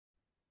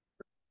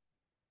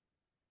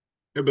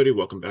Everybody,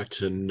 welcome back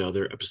to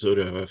another episode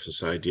of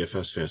FSi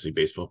DFS Fantasy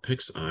Baseball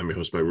Picks. I'm your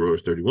host, my Rower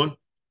 31.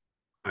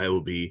 I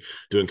will be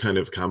doing kind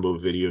of a combo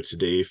video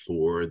today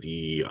for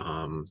the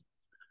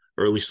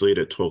early slate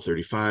at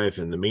 12:35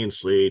 and the main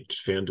slate.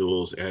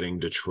 FanDuel's adding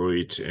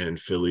Detroit and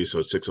Philly, so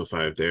it's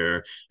 6:05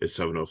 there. It's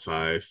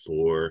 7:05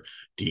 for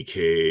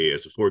DK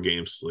as a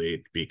four-game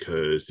slate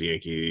because the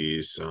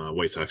Yankees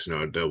White Sox are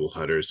now a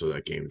doubleheader, so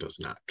that game does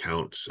not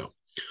count. So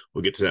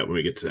we'll get to that when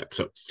we get to that.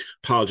 So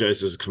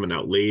apologize, this is coming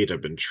out late. I've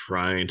been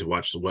trying to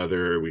watch the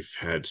weather. We've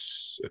had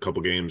a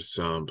couple games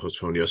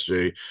postponed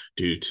yesterday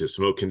due to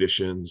smoke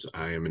conditions.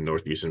 I am in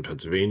northeastern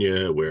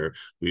Pennsylvania, where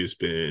we've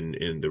been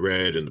in the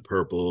red and the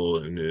purple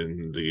and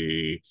in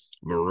the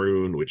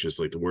maroon, which is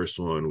like the worst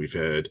one. We've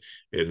had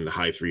it in the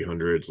high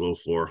 300s, low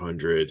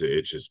 400s.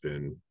 It's just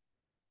been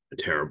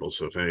terrible.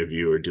 So if any of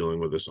you are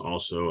dealing with this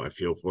also, I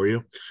feel for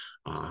you.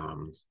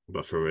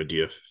 But from a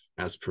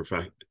DFS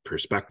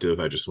perspective,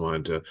 I just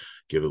wanted to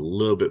give a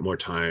little bit more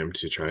time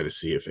to try to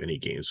see if any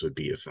games would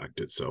be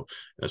affected. So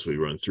as we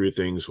run through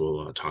things,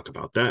 we'll talk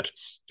about that,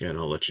 and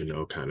I'll let you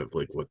know kind of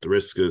like what the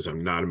risk is.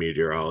 I'm not a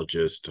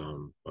meteorologist,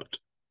 but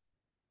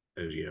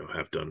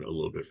have done a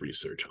little bit of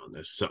research on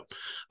this. So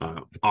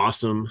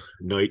awesome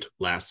night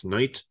last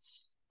night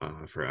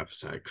for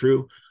FSi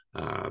crew.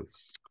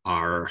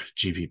 Our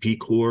GPP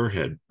core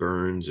had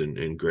Burns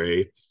and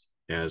Gray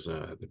as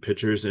the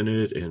pitchers in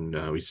it, and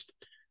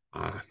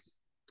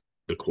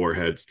the core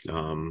had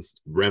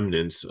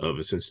remnants of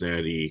a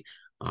Cincinnati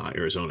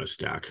Arizona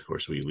stack. Of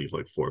course, we leave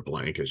like four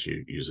blank, as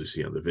you usually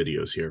see on the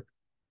videos here.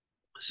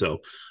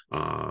 So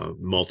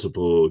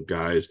multiple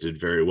guys did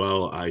very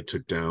well. I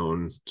took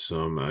down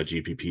some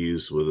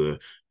GPPs with a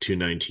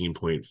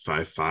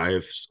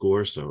 219.55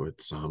 score, so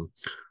it's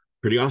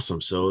pretty awesome.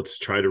 So let's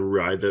try to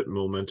ride that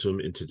momentum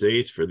into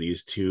date for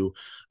these two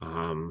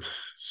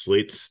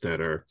slates that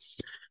are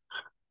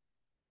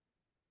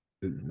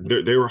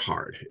they were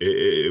hard.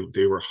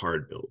 They were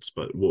hard builds,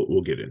 but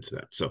we'll get into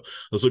that. So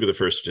let's look at the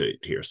first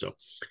slate here. So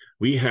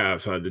we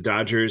have the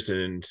Dodgers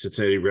and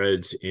Cincinnati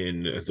Reds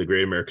in the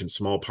Great American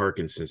Small Park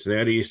in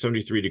Cincinnati.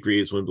 73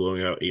 degrees, wind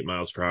blowing out 8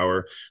 miles per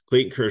hour.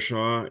 Clayton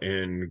Kershaw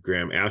and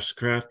Graham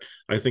Ashcraft.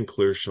 I think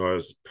Kershaw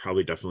is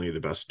probably definitely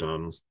the best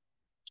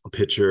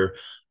pitcher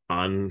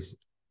on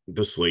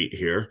the slate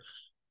here.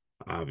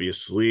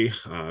 Obviously,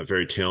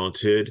 very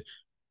talented.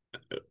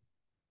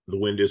 The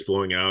wind is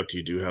blowing out.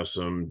 You do have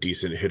some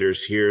decent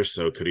hitters here.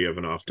 So could he have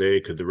an off day?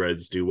 Could the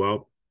Reds do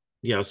well?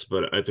 Yes,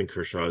 but I think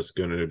Kershaw is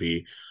going to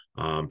be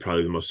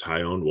probably the most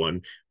high owned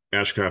one.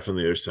 Ashcraft on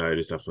the other side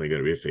is definitely going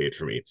to be a fade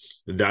for me.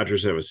 The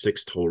Dodgers have a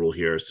 6 total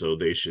here, so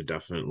they should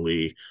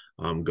definitely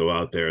go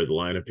out there. The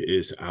lineup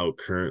is out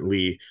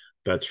currently.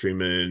 Betts,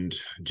 Freeman,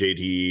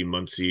 JD,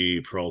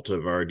 Muncy, Peralta,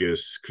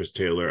 Vargas, Chris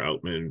Taylor,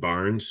 Outman,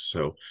 Barnes.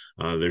 So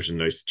there's a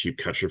nice cheap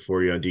catcher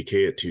for you on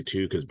DK at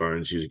 2-2 because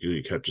Barnes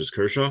usually catches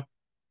Kershaw.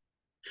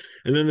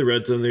 And then the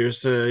Reds on their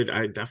side,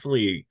 I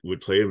definitely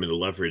would play him in a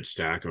leverage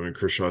stack. I mean,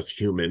 Kershaw's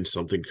human,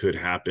 something could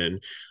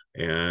happen.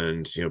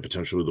 And,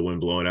 potentially with the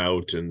wind blowing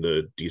out and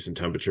the decent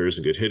temperatures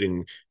and good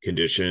hitting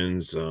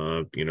conditions,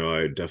 I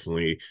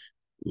definitely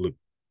look.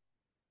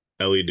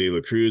 Ellie De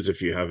La Cruz,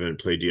 if you haven't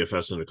played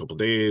DFS in a couple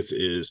days,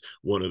 is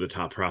one of the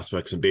top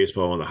prospects in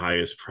baseball, one of the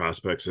highest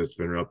prospects that's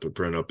been up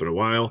in a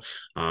while.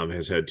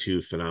 Has had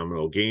 2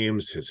 phenomenal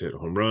games, has hit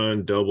home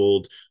run,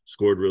 doubled,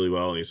 scored really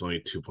well, and he's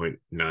only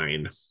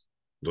 2.9.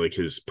 Like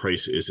his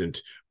price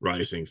isn't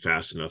rising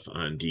fast enough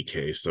on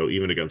DK. So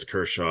even against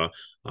Kershaw,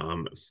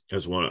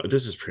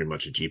 this is pretty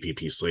much a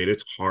GPP slate.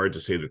 It's hard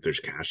to say that there's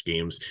cash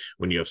games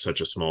when you have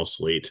such a small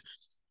slate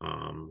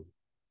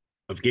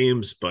of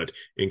games, but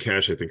in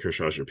cash, I think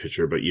Kershaw's your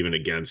pitcher. But even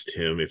against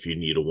him, if you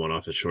need a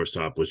one-off at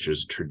shortstop, which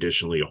is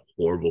traditionally a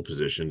horrible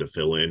position to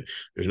fill in,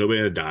 there's nobody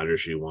in the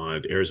Dodgers you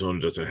want.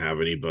 Arizona doesn't have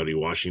anybody.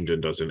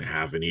 Washington doesn't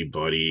have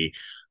anybody.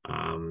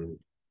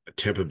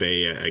 Tampa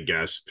Bay, I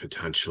guess,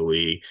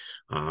 potentially.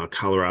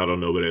 Colorado,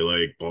 nobody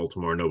like.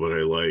 Baltimore,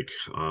 nobody like.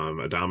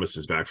 Adames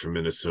is back from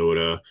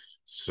Minnesota.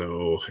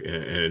 So,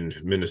 and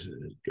Minnesota,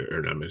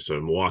 or not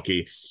Minnesota,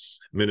 Milwaukee.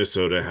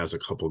 Minnesota has a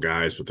couple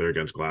guys, but they're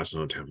against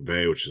Glasnow and Tampa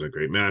Bay, which is a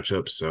great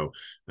matchup. So,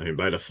 I mean,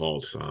 by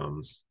default,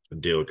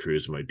 De La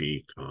Cruz might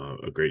be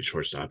a great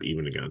shortstop,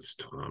 even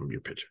against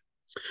your pitcher.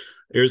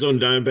 Arizona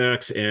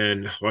Diamondbacks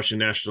and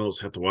Washington Nationals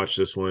have to watch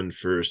this one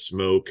for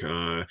smoke.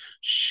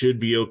 Should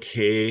be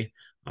okay.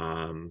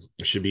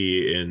 Should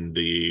be in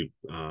the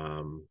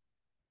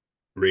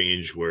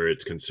range where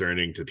it's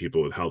concerning to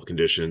people with health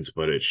conditions,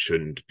 but it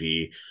shouldn't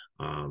be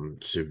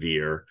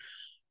severe.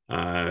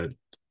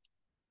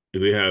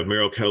 We have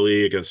Merrill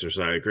Kelly against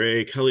Josiah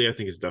Gray. Kelly, I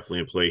think, is definitely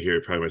in play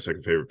here. Probably my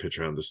second favorite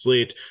pitcher on the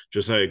slate.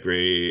 Josiah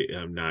Gray,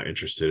 I'm not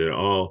interested at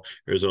all.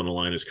 Arizona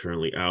line is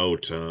currently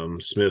out.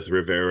 Smith,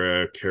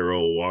 Rivera,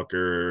 Carroll,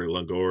 Walker,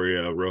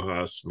 Longoria,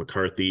 Rojas,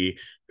 McCarthy,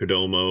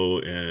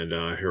 Perdomo, and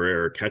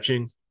Herrera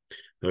catching.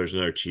 There's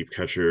another cheap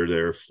catcher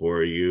there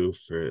for you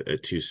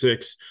at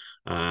 2-6.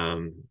 I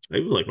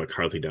even like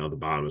McCarthy down at the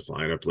bottom of his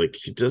lineup. Like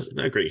he does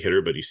not a great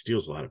hitter, but he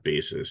steals a lot of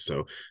bases.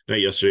 So not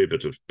yesterday,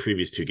 but the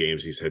previous two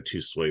games, he's had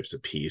 2 swipes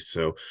apiece.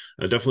 So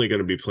definitely going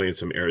to be playing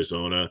some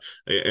Arizona.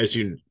 As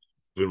you've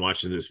been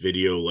watching this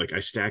video, like I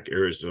stack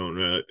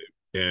Arizona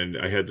and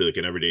I had like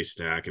an everyday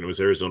stack, and it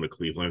was Arizona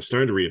Cleveland. I'm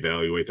starting to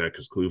reevaluate that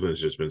because Cleveland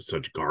has just been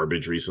such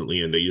garbage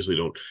recently, and they usually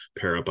don't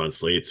pair up on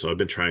Slate. So I've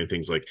been trying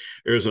things like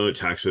Arizona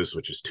Texas,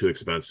 which is too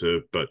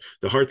expensive. But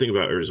the hard thing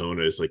about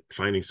Arizona is like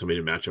finding somebody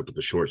to match up with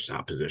the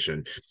shortstop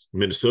position.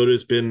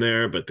 Minnesota's been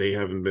there, but they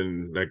haven't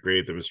been that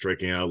great. They've been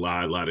striking out a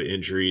lot of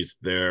injuries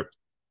there.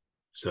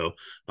 So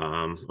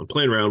I'm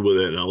playing around with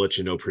it, and I'll let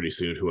you know pretty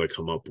soon who I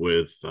come up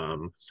with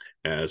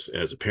as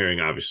a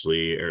pairing.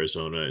 Obviously,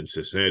 Arizona and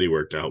Cincinnati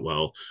worked out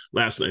well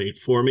last night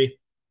for me.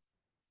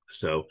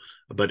 So,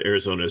 but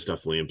Arizona is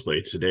definitely in play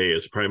today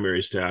as a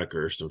primary stack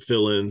or some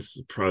fill-ins.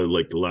 Probably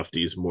like the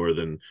lefties more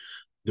than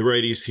the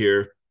righties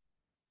here.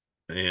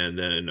 And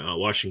then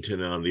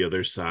Washington on the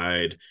other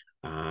side,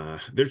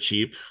 they're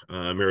cheap.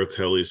 Merrill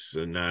Kelly's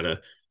not a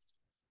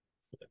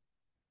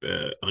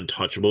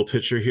untouchable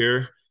pitcher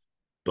here,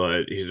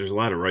 but there's a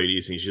lot of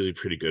righties, and he's usually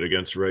pretty good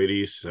against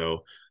righties.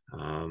 So,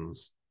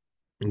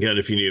 again,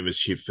 if you need him as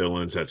cheap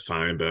fill-ins, that's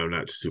fine, but I'm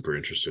not super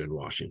interested in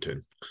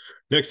Washington.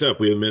 Next up,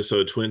 we have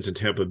Minnesota Twins and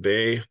Tampa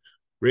Bay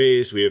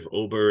Rays. We have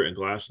Ober and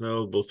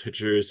Glasnow. Both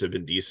pitchers have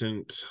been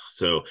decent.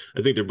 So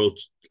I think they're both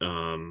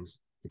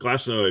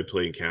Glasnow I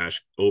play in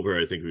cash. Ober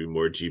I think would be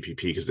more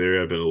GPP because there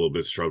have been a little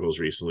bit of struggles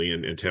recently,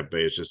 and Tampa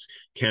Bay is just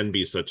can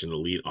be such an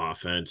elite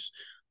offense.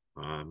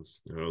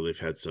 They've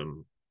had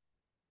some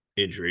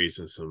injuries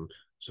and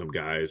some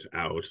guys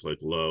out, like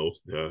Lowe,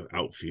 the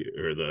outfield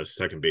or the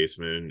second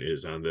baseman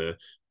is on the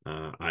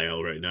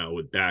IL right now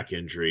with back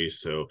injury.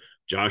 So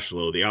Josh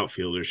Lowe, the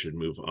outfielder, should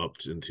move up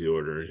into the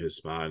order in his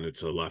spot, and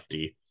it's a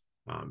lefty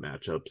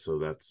matchup, so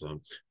that's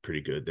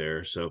pretty good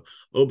there. So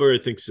Ober I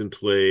think's in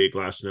play.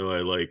 Glasnow I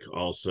like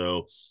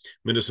also.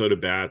 Minnesota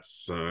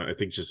bats I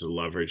think just a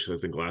leverage. I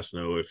think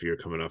Glasnow, if you're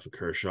coming off of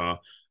Kershaw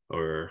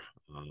or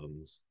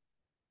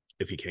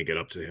if you can't get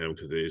up to him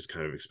because it is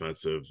kind of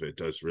expensive, it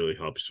does really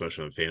help,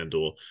 especially on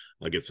FanDuel.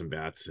 I'll get some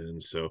bats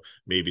in. So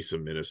maybe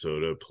some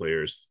Minnesota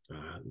players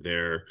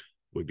there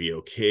would be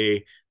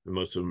okay.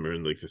 Most of them are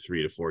in like the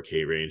 3 to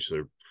 4K range. So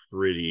they're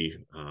pretty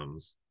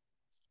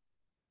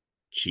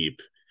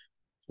cheap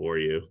for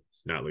you.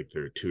 Not like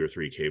they're 2 or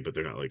 3K, but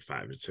they're not like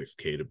 5 and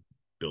 6K to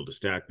build a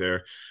stack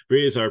there.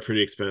 Rays are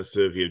pretty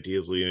expensive. You have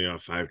Deasley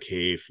off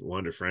 5K,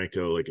 Wander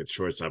Franco, like at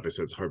shortstop. I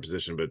said it's a hard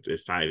position, but at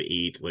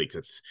 5'8", like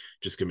that's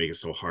just gonna make it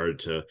so hard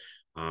to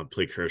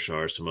play Kershaw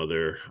or some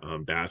other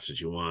bats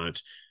that you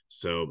want.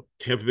 So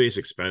Tampa Bay's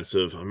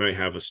expensive. I might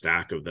have a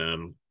stack of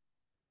them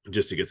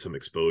just to get some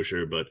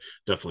exposure, but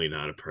definitely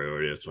not a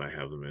priority. That's why I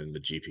have them in the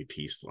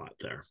GPP slot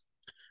there.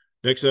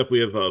 Next up, we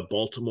have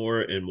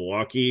Baltimore and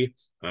Milwaukee.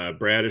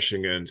 Bradish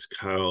against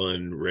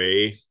Colin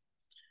Ray.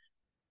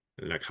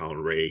 Not Colin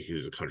Ray,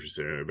 he's a country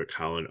singer, but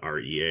Colin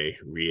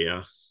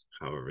Rea,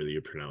 however you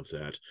pronounce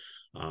that.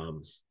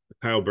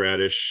 Kyle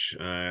Bradish,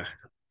 I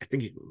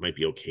think he might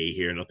be okay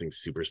here. Nothing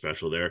super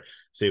special there.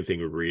 Same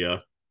thing with Rea.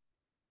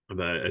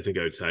 But I think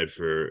I would side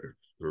for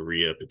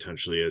Rhea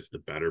potentially as the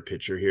better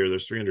pitcher here.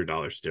 There's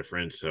 $300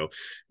 difference. So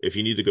if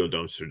you need to go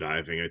dumpster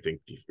diving, I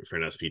think for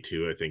an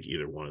SP2, I think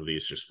either one of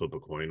these, just flip a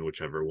coin,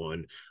 whichever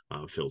one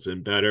fills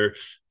in better.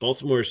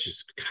 Baltimore's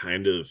just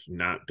kind of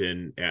not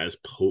been as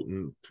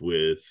potent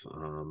with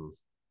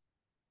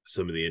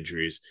some of the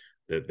injuries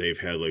that they've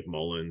had, like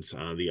Mullins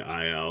on the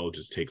IL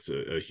just takes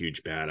a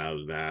huge bat out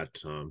of that.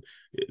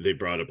 They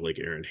brought up like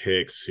Aaron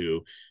Hicks,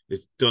 who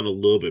has done a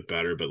little bit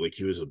better, but like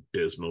he was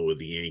abysmal with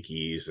the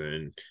Yankees.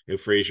 And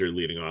Frazier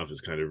leading off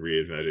has kind of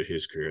reinvented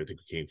his career. I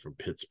think he came from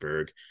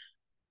Pittsburgh.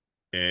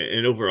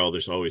 And overall,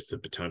 there's always the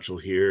potential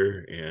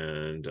here.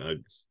 And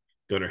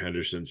Gunnar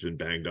Henderson's been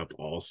banged up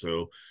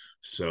also.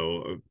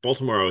 So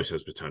Baltimore always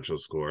has potential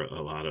to score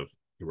a lot of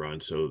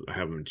run. So I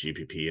have them in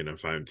GPP and I'm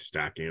fine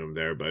stacking them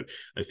there. But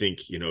I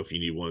think, if you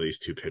need one of these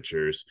two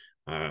pitchers,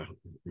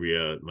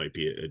 Rhea might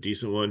be a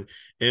decent one.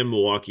 And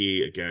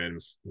Milwaukee, again,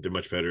 they're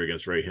much better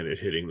against right-handed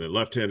hitting than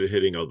left-handed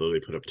hitting, although they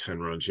put up 10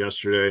 runs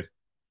yesterday.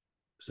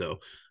 So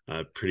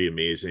pretty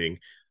amazing.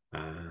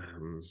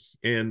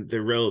 And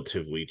they're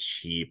relatively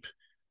cheap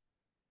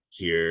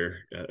here,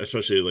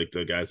 especially like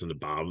the guys on the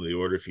bottom of the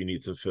order. If you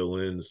need some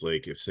fill-ins,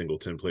 like if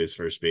Singleton plays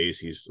first base,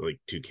 he's like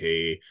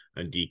 2K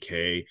on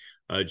DK.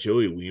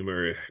 Joey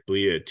Wiemer, I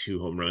believe, had 2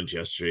 home runs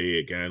yesterday.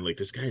 Again, like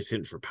this guy's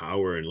hitting for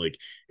power, and like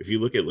if you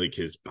look at like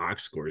his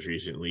box scores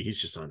recently, he's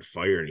just on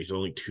fire, and he's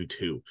only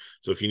 2-2.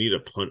 So if you need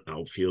a punt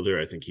outfielder,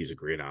 I think he's a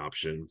great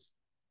option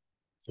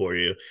for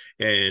you.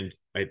 And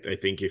I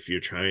think if you're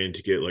trying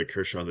to get like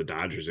Kershaw on the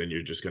Dodgers, and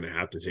you're just going to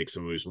have to take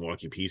some of these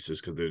Milwaukee pieces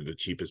because they're the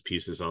cheapest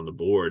pieces on the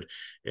board,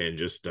 and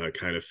just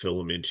kind of fill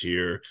them into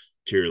your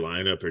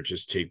lineup, or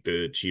just take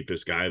the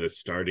cheapest guy that's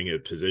starting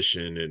at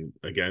position. And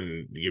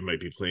again, you might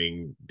be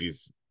playing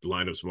these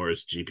lineups more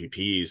as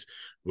GPPs,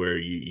 where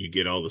you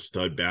get all the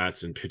stud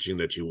bats and pitching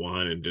that you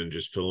want, and then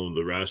just fill in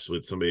the rest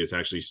with somebody that's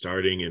actually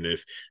starting. And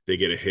if they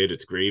get a hit,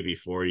 it's gravy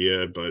for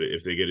you. But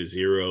if they get a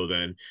zero,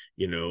 then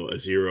a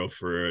zero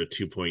for a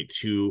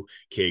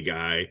 2.2K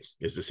guy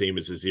is the same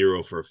as a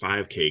zero for a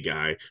 5K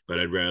guy. But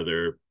I'd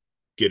rather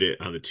get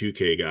it on the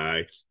 2K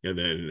guy and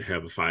then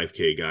have a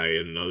 5K guy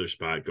in another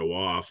spot go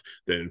off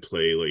than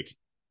play like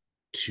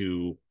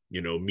two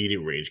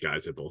medium range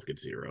guys that both get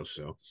zero.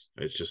 So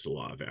it's just a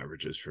lot of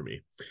averages for me.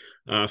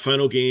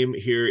 Final game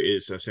here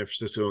is San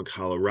Francisco and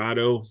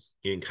Colorado.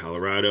 In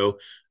Colorado,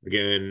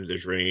 again,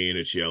 there's rain,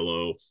 it's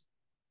yellow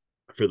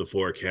for the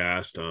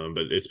forecast,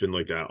 but it's been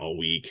like that all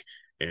week,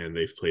 and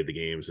they've played the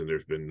games and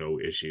there's been no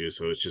issues.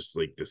 So it's just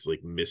like this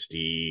like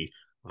misty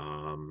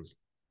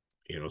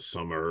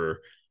summer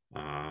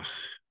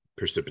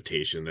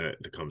precipitation that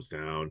comes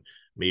down,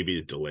 maybe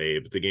a delay,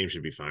 but the game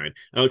should be fine.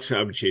 Alex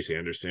Cobb and Chase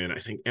Anderson. I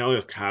think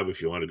Alex Cobb,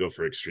 if you want to go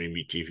for extreme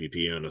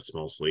GPP on a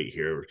small slate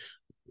here,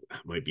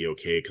 might be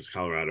okay, because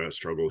Colorado has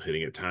struggled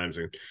hitting at times,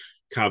 and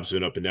Cobb's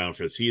been up and down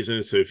for the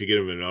season. So if you get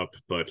him an up,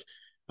 but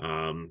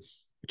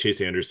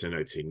Chase Anderson,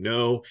 I'd say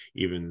no,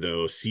 even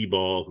though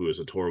Seaball, who was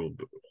a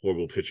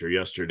horrible pitcher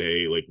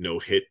yesterday, like no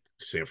hit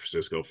San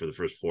Francisco for the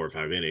first 4 or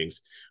 5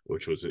 innings,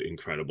 which was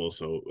incredible.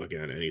 So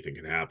again, anything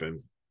can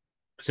happen.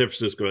 San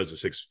Francisco has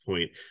a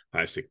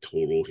 6.56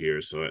 total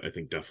here, so I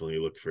think definitely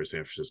look for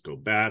San Francisco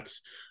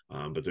bats.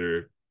 But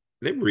they're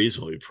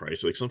reasonably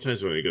priced. Like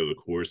sometimes when I go to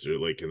the course, they're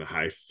like in the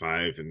high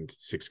 5 and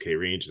 6K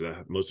range.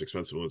 The most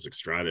expensive one is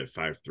Estrada at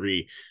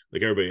 5.3.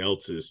 Like everybody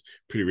else is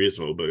pretty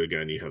reasonable, but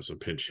again, you have some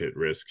pinch hit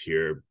risk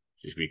here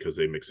just because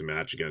they mix and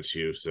match against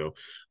you. So,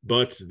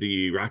 but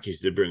the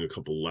Rockies did bring a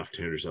couple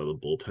left-handers out of the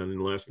bullpen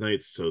last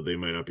night, so they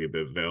might not be a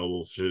bit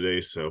available for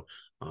today. So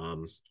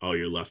all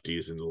your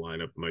lefties in the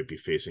lineup might be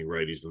facing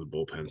righties in the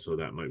bullpen, so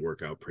that might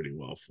work out pretty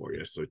well for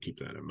you. So keep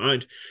that in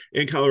mind.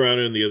 In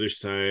Colorado on the other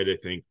side, I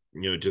think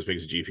it just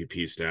makes a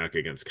GPP stack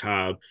against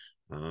Cobb.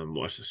 San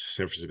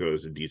Francisco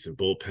is a decent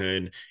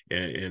bullpen,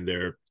 and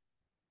they're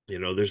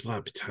there's a lot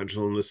of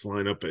potential in this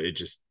lineup, but it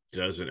just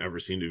doesn't ever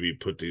seem to be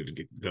put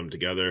them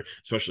together,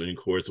 especially in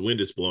course. The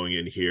wind is blowing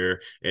in here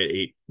at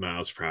 8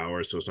 miles per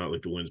hour, so it's not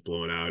like the wind's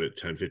blowing out at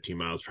 10-15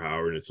 miles per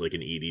hour and it's like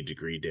an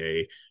 80-degree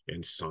day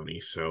and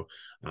sunny. So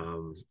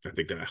I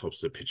think that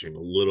helps the pitching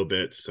a little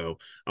bit. So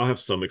I'll have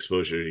some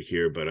exposure to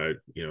here, but I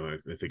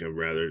think I'd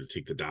rather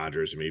take the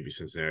Dodgers and maybe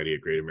Cincinnati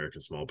at Great American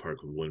Small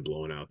Park with wind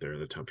blowing out there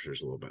and the temperature's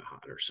a little bit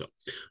hotter. So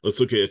let's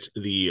look at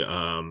the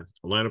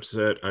lineups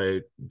that I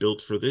built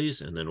for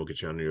these, and then we'll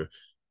get you on your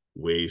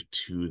way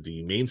to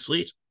the main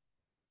slate.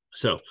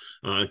 So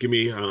give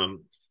me I'm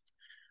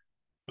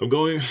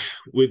going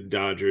with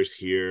Dodgers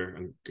here.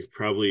 I'm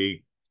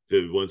probably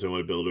the ones I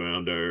want to build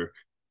around are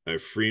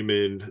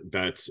Freeman,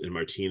 Betts, and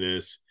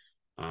Martinez.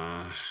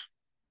 I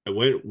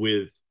went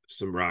with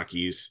some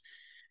Rockies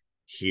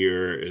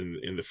here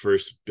in the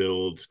first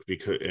build,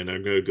 and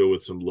I'm going to go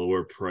with some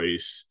lower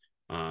price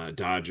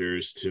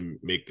Dodgers to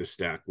make the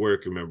stack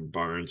work. Remember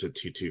Barnes at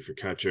 2-2 for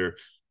catcher.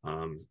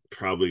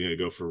 Probably going to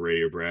go for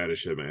Ray or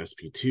Bradish at my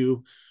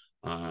SP2.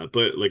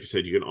 But like I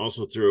said, you can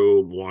also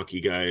throw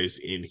wonky guys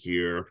in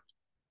here,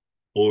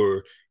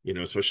 or,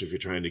 especially if you're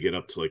trying to get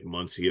up to like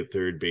Muncy at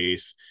third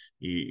base,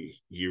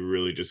 you're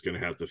really just going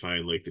to have to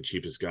find like the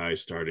cheapest guy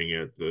starting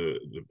at the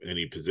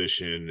any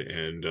position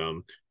and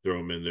throw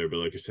them in there. But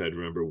like I said,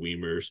 remember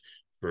Weimers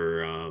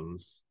for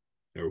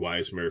or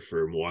Weismer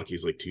for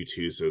Milwaukee's like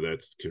 2-2, so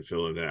that's can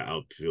fill in that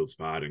outfield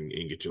spot and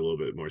get you a little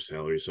bit more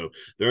salary. So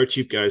there are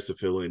cheap guys to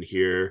fill in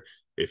here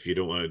if you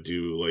don't want to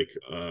do like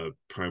a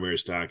primary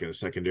stack and a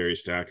secondary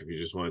stack. If you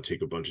just want to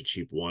take a bunch of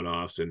cheap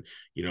one-offs and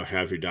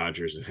have your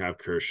Dodgers and have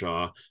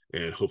Kershaw,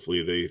 and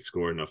hopefully they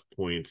score enough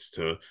points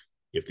to,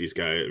 if these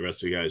guys, the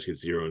rest of the guys get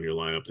zero in your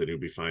lineup, then it'll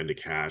be fine to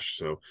cash.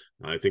 So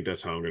I think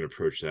that's how I'm going to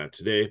approach that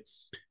today.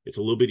 It's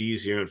a little bit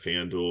easier on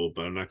FanDuel,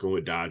 but I'm not going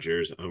with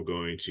Dodgers. I'm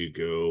going to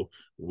go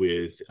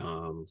with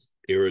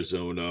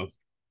Arizona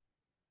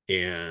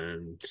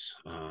and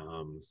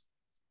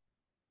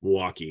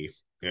Milwaukee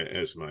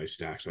as my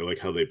stacks. I like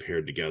how they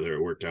paired together.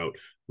 It worked out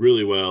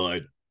really well.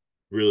 I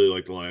really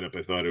like the lineup.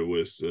 I thought it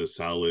was a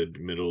solid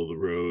middle of the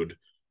road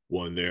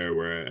one there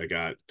where I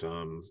got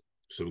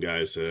some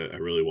guys that I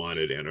really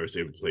wanted, and I was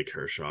able to play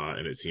Kershaw,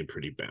 and it seemed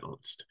pretty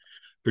balanced.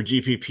 For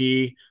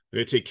GPP, I'm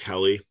going to take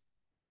Kelly.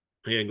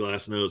 And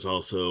Glassnose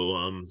also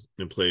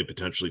and play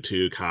potentially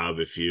too. Cobb,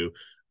 if you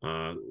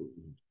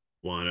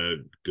want to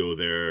go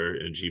there,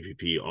 in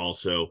GPP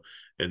also.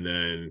 And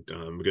then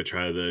I'm going to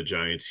try the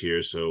Giants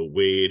here. So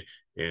Wade,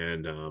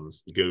 and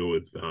go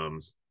with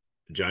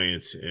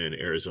Giants and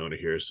Arizona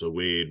here. So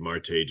Wade,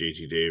 Marte,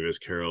 JT Davis,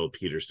 Carroll,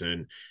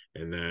 Peterson,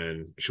 and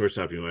then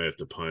shortstop you might have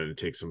to punt and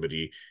take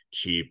somebody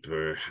cheap.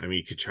 Or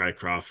you could try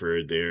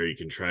Crawford there. You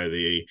can try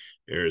the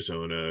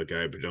Arizona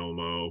guy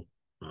Perdomo.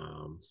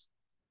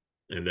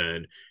 And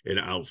then in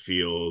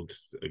outfield,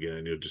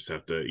 again, you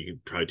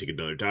can probably take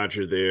another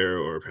Dodger there,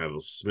 or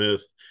Pavel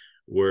Smith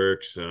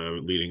works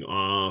leading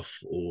off,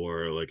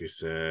 or like I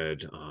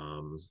said,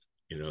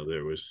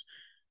 there was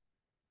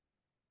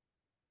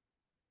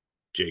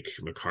Jake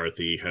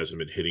McCarthy hasn't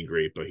been hitting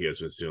great, but he has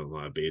been stealing a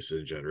lot of bases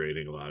and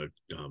generating a lot of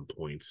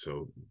points.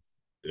 So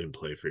in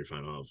play for your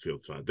final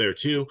outfield spot there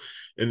too.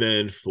 And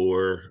then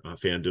for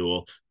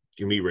FanDuel,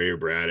 give me Ray or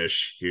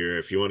Bradish here.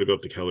 If you want to go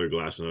up to Keller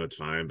Glasnow, that's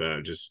fine, but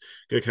I'm just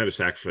gonna kind of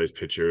sacrifice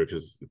pitcher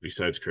because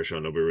besides Kershaw,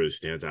 nobody really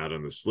stands out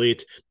on the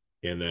slate.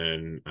 And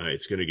then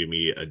it's going to give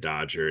me a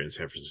Dodger and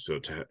San Francisco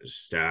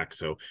stack.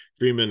 So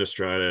Freeman,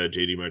 Estrada,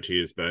 JD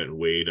Martinez, Bet, and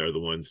Wade are the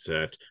ones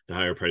that the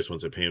higher price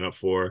ones are paying up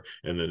for.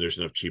 And then there's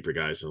enough cheaper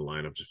guys in the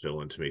lineup to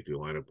fill in to make the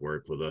lineup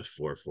work with a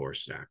 4-4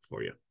 stack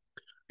for you.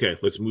 Okay,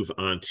 let's move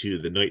on to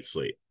the night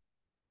slate.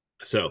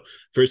 So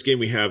first game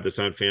we have that's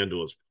on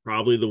FanDuel is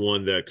probably the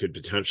one that could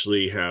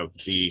potentially have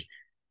the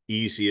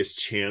easiest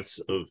chance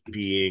of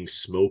being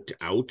smoked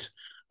out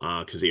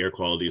because the air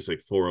quality is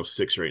like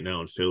 406 right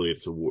now in Philly.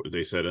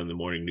 They said on the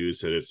morning news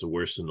that it's the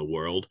worst in the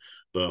world,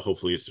 but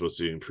hopefully it's supposed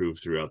to improve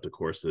throughout the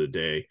course of the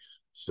day.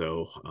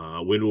 So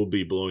wind will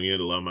be blowing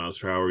in 11 miles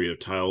per hour. You have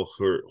Tyler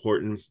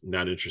Horton,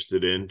 not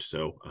interested in.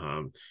 So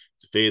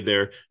it's a fade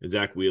there. And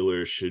Zach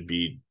Wheeler should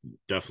be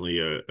definitely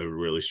a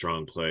really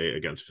strong play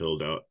against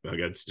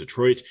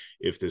Detroit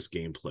if this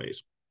game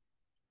plays.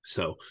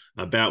 So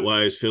bat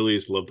wise,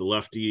 Phillies love the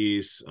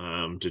lefties.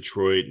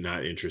 Detroit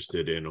not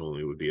interested in,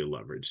 only would be a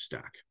leverage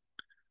stack.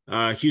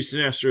 Houston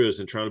Astros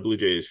and Toronto Blue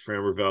Jays,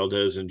 Framber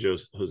Valdez and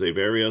Jose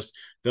Barrios.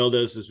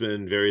 Valdez has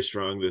been very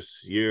strong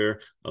this year,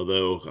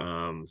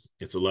 although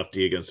it's a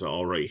lefty against an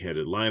all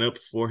right-handed lineup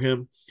for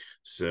him.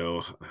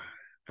 So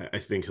I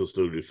think he'll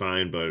still do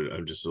fine, but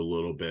I'm just a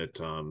little bit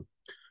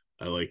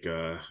I like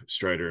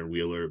Strider and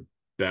Wheeler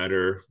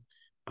better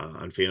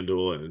on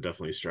FanDuel, and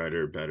definitely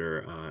Strider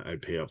better.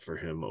 I'd pay up for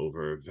him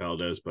over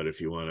Valdez, but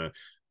if you want to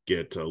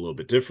get a little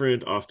bit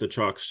different off the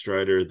chalk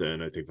Strider,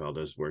 then I think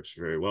Valdez works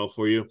very well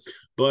for you.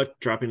 But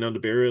dropping down to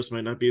Barrios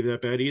might not be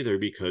that bad either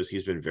because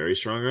he's been very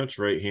strong against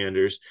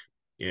right-handers,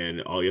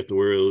 and all you have to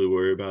really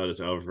worry about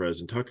is Alvarez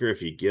and Tucker.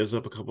 If he gives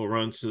up a couple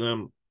runs to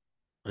them,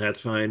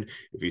 that's fine.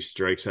 If he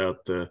strikes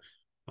out the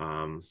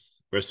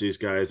rest of these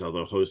guys,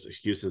 although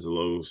Houston's a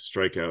low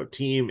strikeout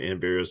team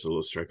and Barrios a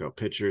low strikeout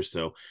pitcher,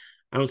 so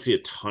I don't see a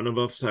ton of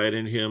upside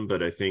in him,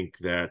 but I think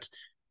that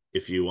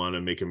if you want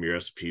to make him your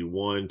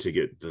SP1 to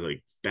get the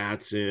like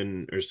bats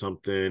in or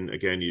something,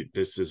 again,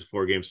 this is a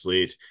 4-game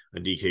slate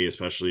on DK,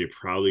 especially. You're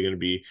probably going to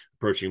be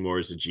approaching more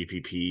as a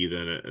GPP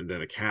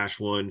than a cash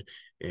one.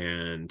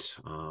 And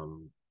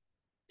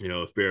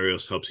if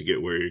Barrios helps you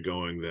get where you're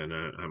going, then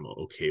I'm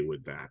okay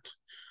with that.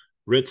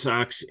 Red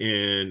Sox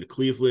and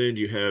Cleveland,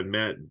 you have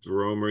Matt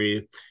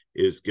Dromery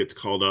gets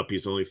called up.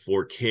 He's only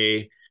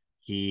 4K.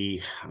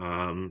 He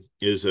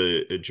is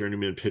a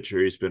journeyman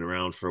pitcher. He's been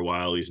around for a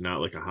while. He's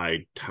not like a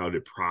high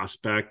touted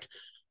prospect.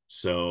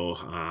 So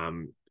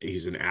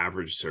he's an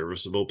average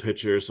serviceable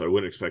pitcher. So I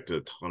wouldn't expect a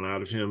ton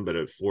out of him. But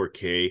at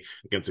 4K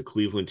against a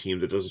Cleveland team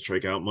that doesn't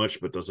strike out much,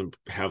 but doesn't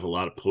have a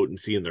lot of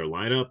potency in their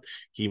lineup,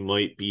 he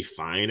might be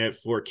fine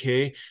at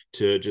 4K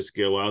to just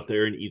go out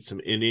there and eat some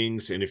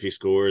innings. And if he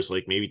scores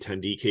like maybe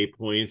 10 DK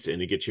points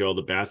and he gets you all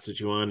the bats that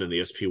you want and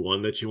the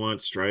SP1 that you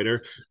want,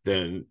 Strider,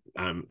 then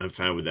I'm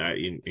fine with that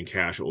in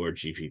cash or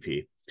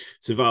GPP.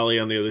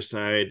 Savali on the other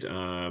side,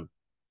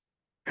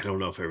 I don't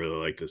know if I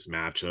really like this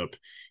matchup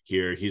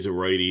here. He's a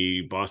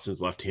righty.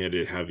 Boston's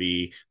left-handed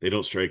heavy. They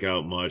don't strike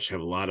out much,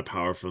 have a lot of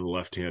power from the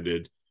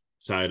left-handed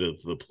side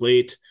of the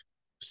plate.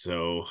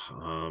 So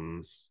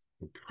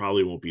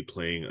probably won't be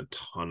playing a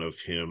ton of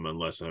him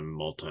unless I'm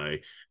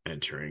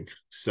multi-entering.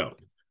 So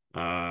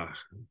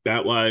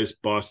bat-wise,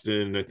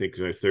 Boston, I think,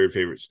 is my third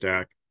favorite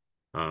stack.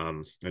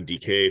 On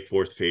DK,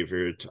 fourth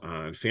favorite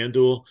on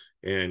FanDuel,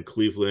 and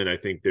Cleveland. I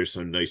think there's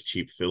some nice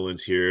cheap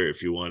fill-ins here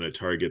if you want to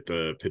target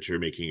the pitcher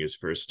making his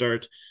first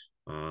start.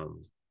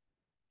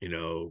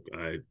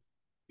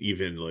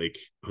 Even like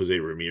Jose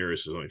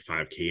Ramirez is only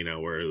 5K now,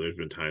 where there's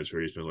been times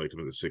where he's been like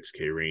in the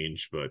 6K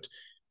range, but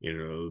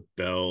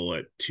Bell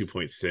at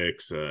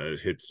 2.6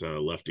 hits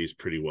lefties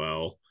pretty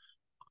well.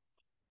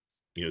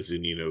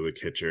 Zunino, the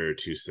catcher,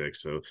 2.6.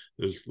 So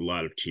there's a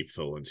lot of cheap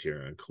fill-ins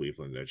here on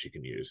Cleveland that you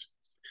can use.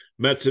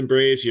 Mets and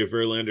Braves, you have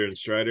Verlander and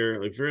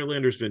Strider. Like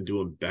Verlander's been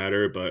doing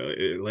better, but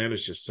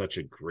Atlanta's just such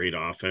a great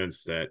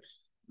offense that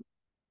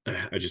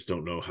I just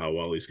don't know how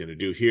well he's going to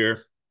do here.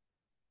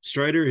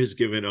 Strider has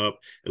given up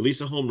at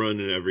least a home run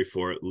in every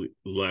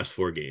last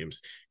 4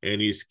 games, and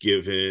he's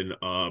given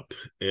up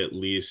at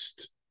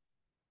least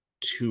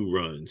 2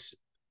 runs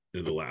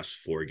in the last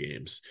 4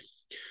 games.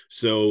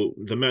 So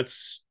the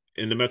Mets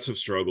have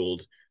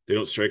struggled. They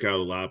don't strike out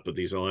a lot, but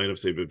these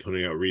lineups they've been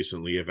putting out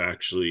recently have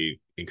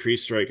actually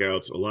increased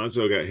strikeouts.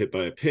 Alonso got hit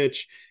by a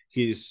pitch.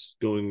 He's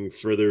going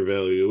further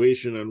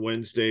evaluation on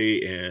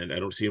Wednesday, and I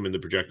don't see him in the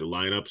projected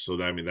lineup. So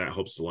that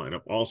helps the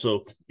lineup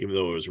also, even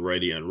though it was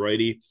righty on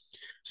righty.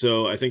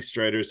 So I think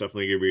Strider is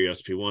definitely going to be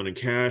SP1 in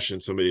cash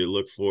and somebody to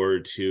look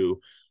forward to.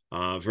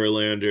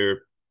 Verlander,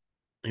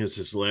 his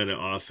Atlanta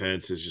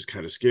offense is just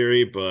kind of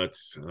scary, but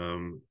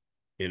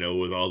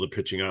with all the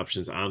pitching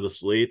options on the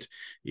slate,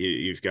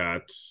 you've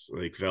got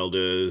like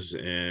Valdez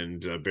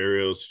and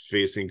Barrios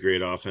facing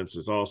great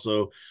offenses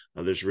also.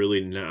 There's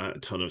really not a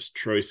ton of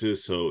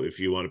choices. So if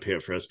you want to pay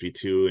up for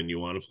SP2 and you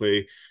want to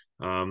play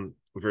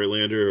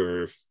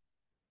Verlander, or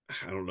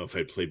I don't know if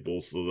I'd play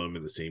both of them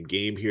in the same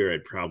game here,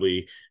 I'd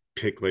probably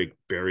pick like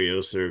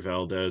Barrios or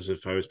Valdez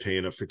if I was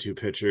paying up for two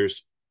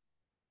pitchers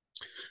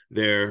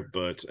there.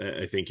 But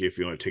I think if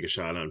you want to take a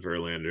shot on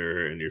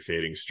Verlander and you're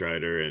fading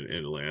Strider and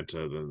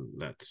Atlanta, then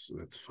that's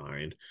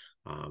fine.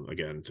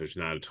 Again, there's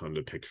not a ton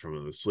to pick from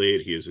on the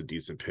slate. He is a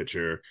decent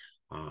pitcher.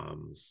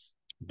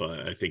 But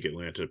I think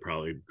Atlanta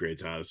probably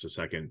grades out as the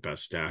second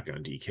best stack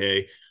on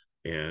DK,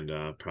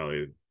 and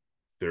probably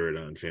third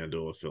on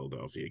FanDuel if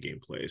Philadelphia game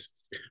plays.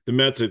 The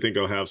Mets, I think,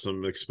 will have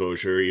some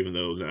exposure, even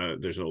though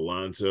there's no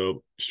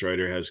Alonso.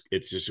 Strider has,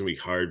 it's just gonna be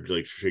hard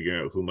like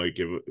figuring out who might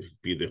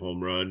be the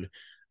home run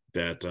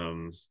that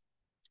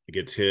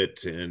gets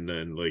hit, and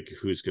then like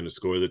who's going to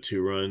score the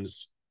 2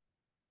 runs.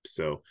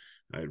 So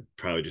I'd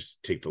probably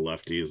just take the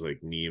lefties like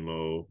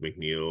Nemo,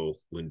 McNeil,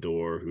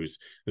 Lindor, who's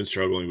been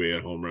struggling. We had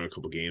a home run a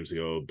couple games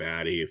ago.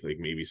 Batty, like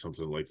maybe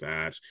something like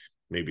that.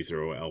 Maybe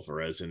throw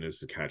Alvarez in as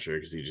the catcher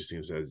because he just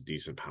seems to have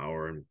decent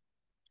power, and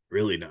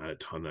really not a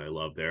ton that I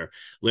love there.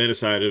 Atlanta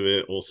side of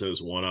it, Olsen is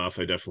one off.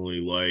 I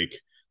definitely like.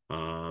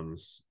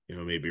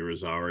 Maybe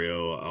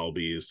Rosario,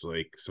 Albies,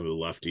 like some of the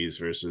lefties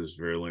versus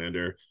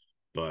Verlander,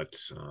 but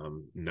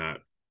not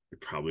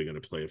probably going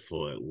to play a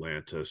full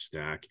Atlanta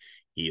stack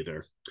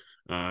either.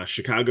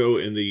 Chicago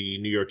and the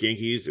New York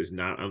Yankees is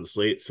not on the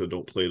slate, so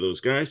don't play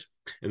those guys.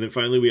 And then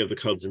finally, we have the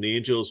Cubs and the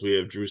Angels. We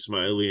have Drew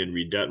Smyly and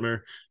Reed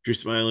Detmer. Drew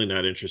Smyly,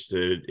 not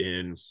interested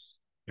in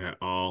at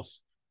all.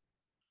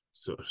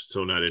 So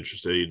not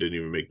interested. He didn't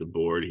even make the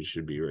board. He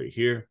should be right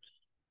here.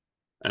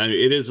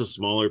 It is a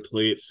smaller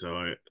slate, so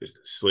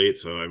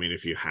I mean,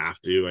 if you have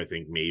to, I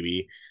think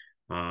maybe,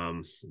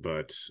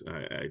 but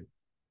I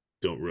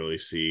don't really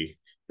see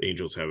the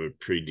Angels have a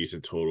pretty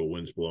decent total.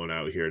 Winds blowing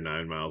out here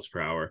 9 miles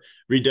per hour.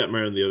 Reed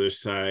Detmer on the other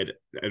side,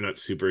 I'm not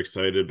super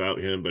excited about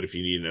him, but if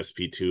you need an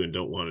SP2 and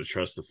don't want to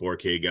trust the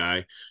 4K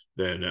guy,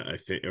 then I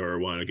think, or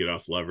want to get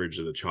off leverage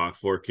of the chalk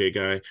 4K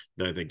guy,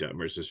 then I think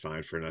Detmer's just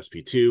fine for an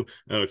SP2.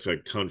 I don't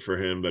expect a ton for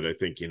him, but I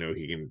think, he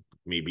can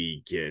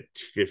maybe get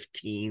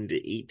 15 to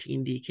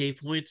 18 DK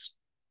points.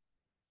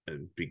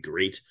 That'd be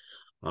great.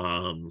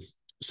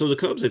 So the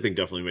Cubs, I think,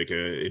 definitely make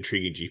an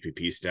intriguing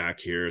GPP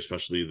stack here,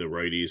 especially the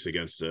righties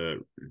against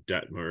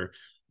Detmer.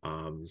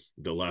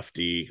 The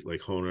lefty, like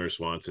Honer,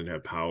 Swanson,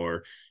 have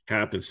power.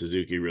 Happ and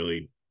Suzuki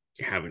really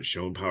haven't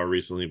shown power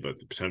recently, but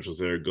the potential's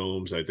there.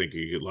 Gomes, I think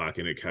you could lock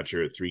in a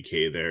catcher at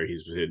 3K there.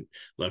 He's hit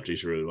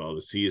lefties really well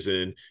this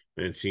season.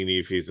 Mancini,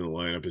 if he's in the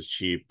lineup, is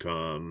cheap.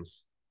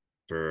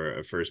 For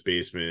a first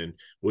baseman,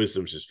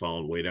 Wisdom's just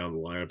fallen way down the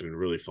lineup and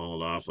really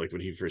fallen off. Like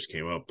when he first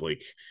came up,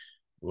 like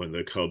when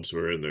the Cubs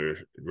were in their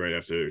right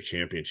after their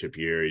championship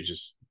year, he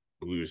just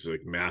was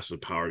like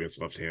massive power against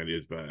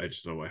left-handed. But I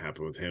just don't know what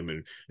happened with him.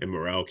 And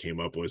Morel came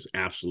up, was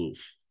absolute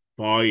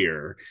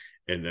fire,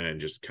 and then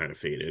just kind of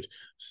faded.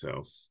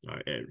 So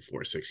at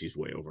 4.6, he's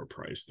way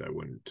overpriced. I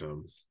wouldn't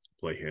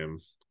play him.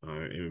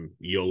 In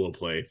YOLO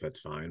play, that's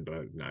fine,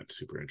 but not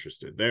super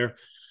interested there.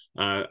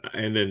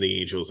 And then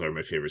the Angels are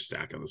my favorite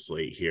stack on the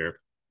slate here.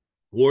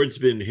 Ward's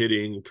been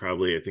hitting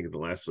probably, I think, in the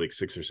last like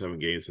 6 or 7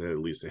 games, had at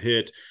least a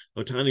hit.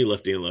 Otani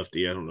lefty and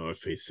lefty. I don't know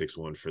if he's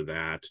 6-1 for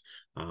that.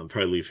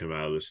 Probably leave him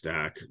out of the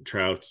stack.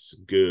 Trout's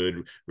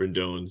good.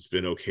 Rendon's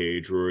been okay.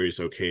 Drury's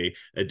okay.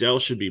 Adele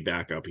should be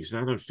back up. He's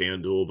not on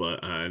FanDuel,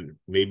 but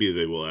maybe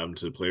they will add him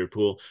to the player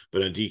pool.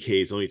 But on DK,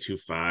 he's only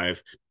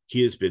 2.5.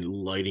 He has been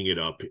lighting it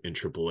up in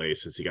AAA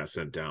since he got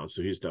sent down.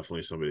 So he's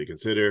definitely somebody to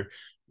consider.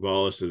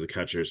 Wallace as a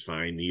catcher is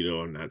fine. Nito,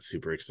 I'm not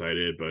super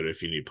excited, but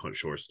if you need punch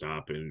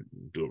shortstop and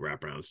do a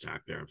wraparound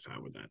stack there, I'm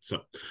fine with that.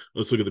 So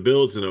let's look at the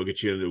builds, and I'll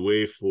get you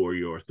underway for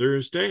your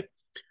Thursday.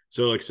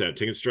 So like I said,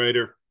 taking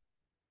Strider,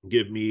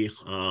 give me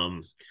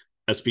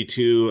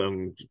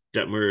SP2,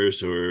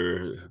 Detmers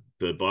or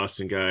the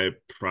Boston guy,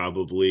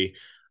 probably.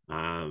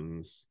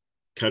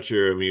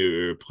 Catcher, I'm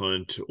either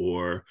punt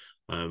or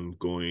I'm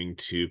going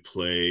to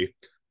play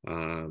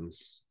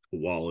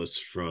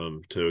Wallace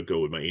to go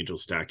with my Angel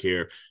stack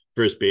here.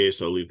 First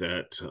base, I'll leave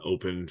that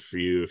open for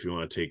you if you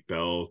want to take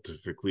Bell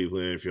for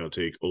Cleveland. If you want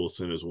to take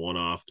Olsen as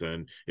one-off,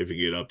 then if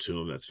you get up to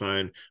him, that's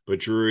fine. But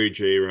Drury,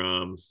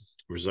 J-Ram,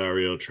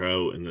 Rosario,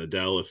 Trout, and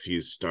Adele, if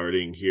he's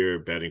starting here,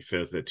 batting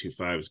 5th at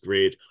 2.5 is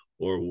great,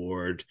 or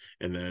Ward.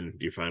 And then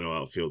your final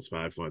outfield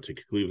spot, if you want to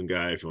take a Cleveland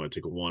guy, if you want to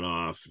take a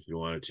one-off, if you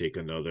want to take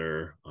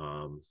another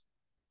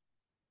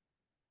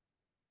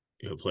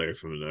player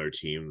from another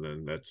team,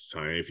 then that's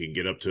fine. If you can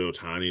get up to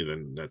Otani,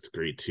 then that's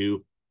great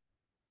too.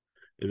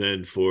 And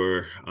then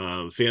for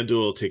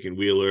FanDuel, taking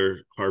Wheeler,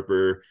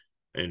 Harper,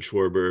 and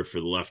Schwarber for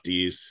the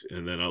lefties.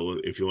 And then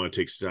if you want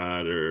to take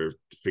Stott or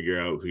figure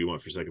out who you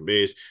want for second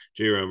base,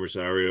 J-Ram,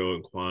 Rosario,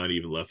 and Quan,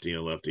 even lefty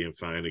and lefty, and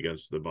fine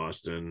against the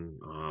Boston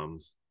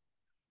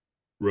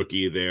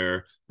rookie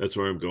there. That's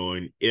where I'm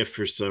going. If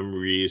for some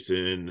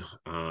reason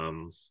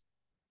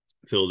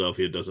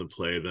Philadelphia doesn't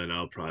play, then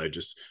I'll probably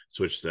just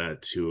switch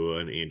that to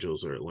an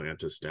Angels or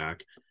Atlanta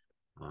stack.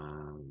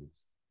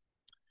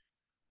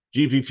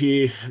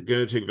 GPP, I'm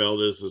going to take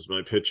Valdez as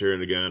my pitcher.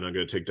 And again, I'm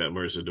going to take that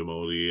Mercer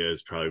Demoldi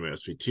as probably my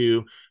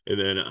SP2. And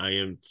then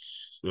I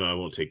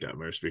won't take that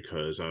Mercer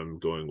because I'm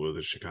going with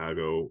a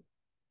Chicago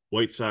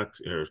White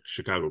Sox or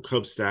Chicago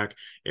Cubs stack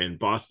in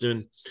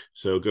Boston.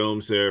 So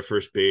Gomes there,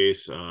 first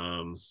base.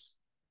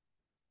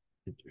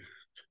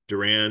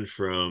 Duran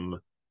from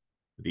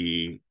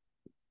the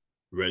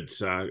Red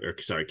Sox, or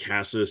sorry,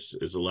 Cassis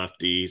is a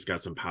lefty. He's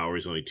got some power.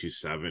 He's only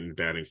 2.7,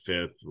 batting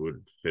fifth,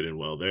 would fit in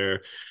well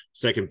there.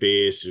 Second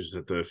base, you just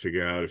have to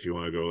figure out if you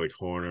want to go like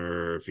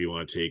Horner or if you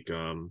want to take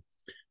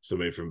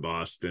somebody from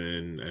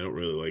Boston. I don't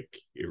really like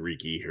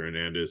Enrique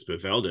Hernandez, but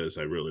Valdez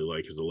I really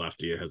like as a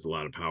lefty. It has a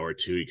lot of power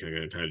too. You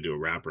can kind of do a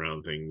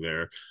wraparound thing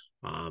there,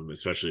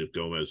 especially if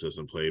Gomez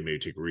doesn't play. Maybe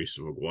take Reese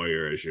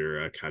McGuire as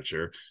your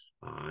catcher.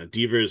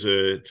 Devers,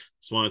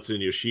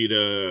 Swanson,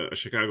 Yoshida, a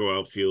Chicago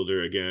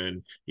outfielder.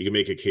 Again, you can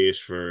make a case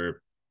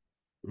for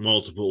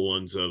multiple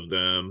ones of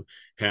them.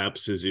 Happ,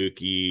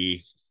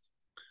 Suzuki,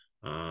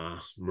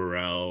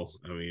 Morel.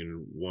 I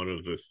mean, one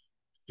of the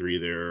three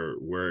there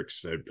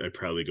works. I'd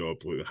probably go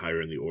up with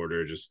higher in the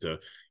order, just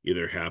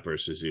either Happ or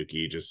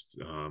Suzuki,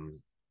 just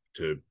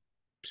to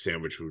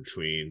sandwich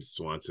between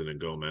Swanson and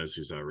Gomez,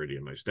 who's already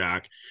in my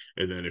stack.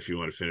 And then if you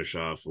want to finish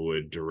off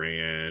with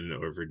Duran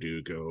or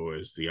Verdugo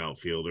as the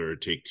outfielder,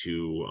 take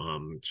two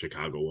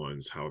Chicago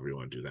ones, however you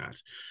want to do that.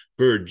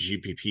 For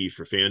GPP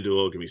for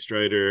FanDuel, give me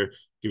Strider,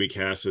 give me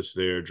Cassis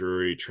there,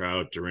 Drury,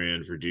 Trout,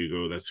 Duran,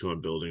 Verdugo. That's who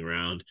I'm building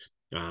around.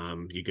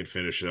 You can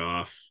finish it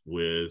off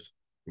with,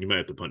 you might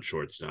have to punch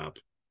shortstop,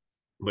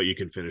 but you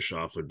can finish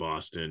off with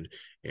Boston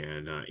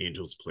and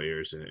Angels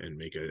players and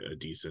make a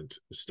decent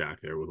stack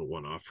there with a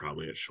one-off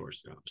probably at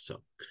shortstop. So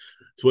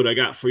that's what I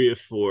got for you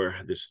for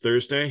this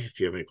Thursday. If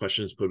you have any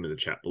questions, put them in the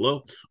chat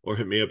below or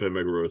hit me up at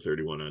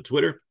MegaRow31 on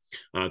Twitter.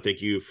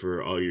 Thank you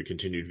for all your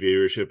continued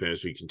viewership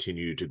as we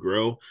continue to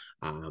grow,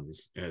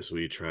 as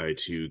we try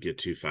to get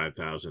to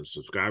 5,000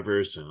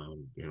 subscribers.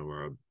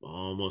 We're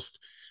almost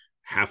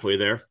halfway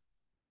there,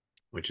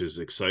 which is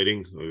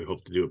exciting. We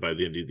hope to do it by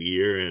the end of the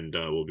year, and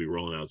we'll be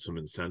rolling out some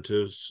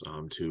incentives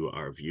to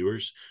our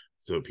viewers,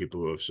 so people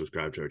who have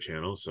subscribed to our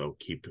channel. So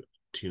keep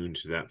tuned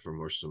to that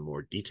for some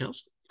more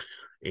details.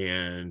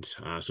 And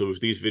so if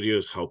these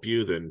videos help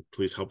you, then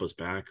please help us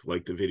back.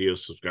 Like the video,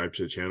 subscribe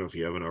to the channel if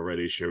you haven't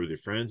already, share with your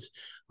friends.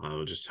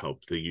 It'll just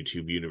help the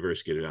YouTube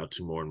universe get it out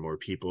to more and more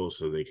people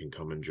so they can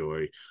come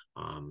enjoy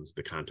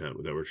the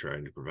content that we're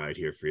trying to provide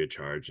here free of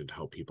charge and to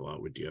help people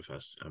out with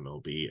DFS,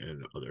 MLB,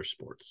 and other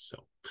sports.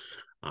 So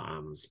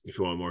if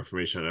you want more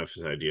information on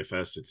FSi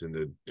DFS, it's in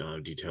the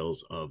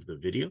details of the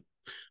video.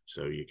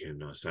 So you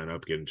can sign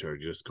up, get into our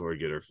Discord,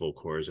 get our full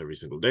cores every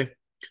single day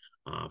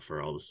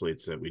for all the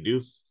slates that we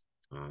do.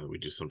 We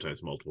do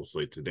sometimes multiple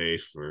slates a day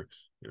for,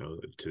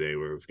 today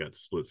where we've got the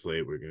split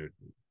slate, we're going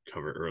to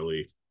cover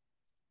early,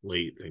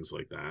 late, things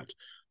like that.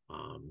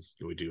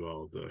 We do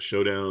all the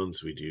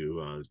showdowns, we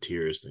do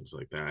tiers, things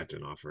like that,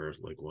 and offer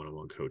like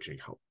one-on-one coaching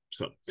help.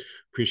 So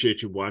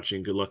appreciate you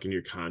watching. Good luck in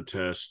your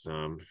contest.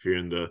 If you're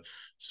in the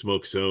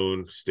smoke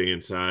zone, stay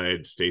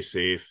inside, stay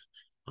safe.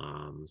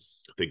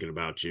 Thinking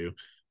about you,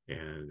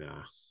 and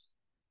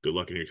good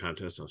luck in your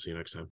contest. I'll see you next time.